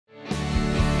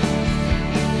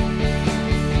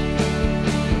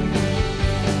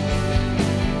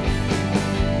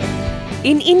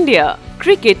In India,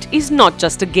 cricket is not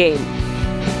just a game.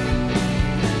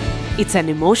 It's an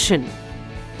emotion.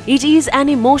 It is an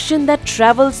emotion that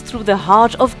travels through the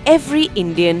heart of every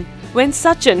Indian when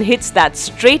Sachin hits that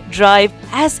straight drive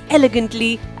as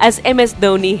elegantly as MS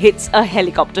Dhoni hits a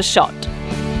helicopter shot.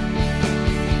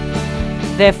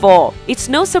 Therefore, it's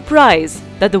no surprise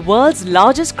that the world's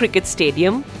largest cricket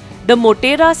stadium, the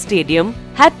Motera Stadium,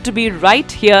 had to be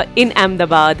right here in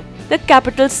Ahmedabad, the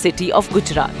capital city of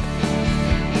Gujarat.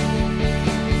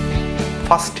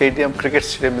 First cricket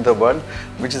stadium in the world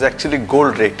which is actually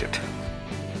gold rated.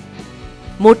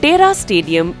 Motera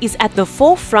Stadium is at the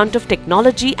forefront of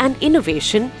technology and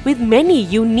innovation with many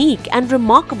unique and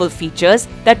remarkable features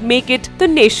that make it the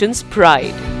nation's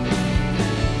pride.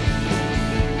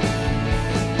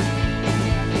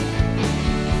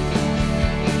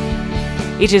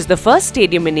 It is the first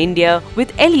stadium in India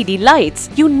with LED lights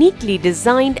uniquely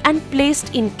designed and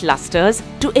placed in clusters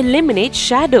to eliminate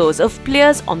shadows of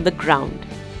players on the ground.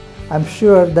 I'm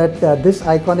sure that this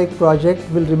iconic project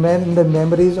will remain in the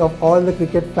memories of all the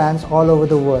cricket fans all over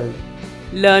the world.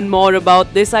 Learn more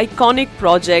about this iconic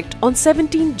project on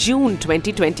 17 June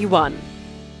 2021.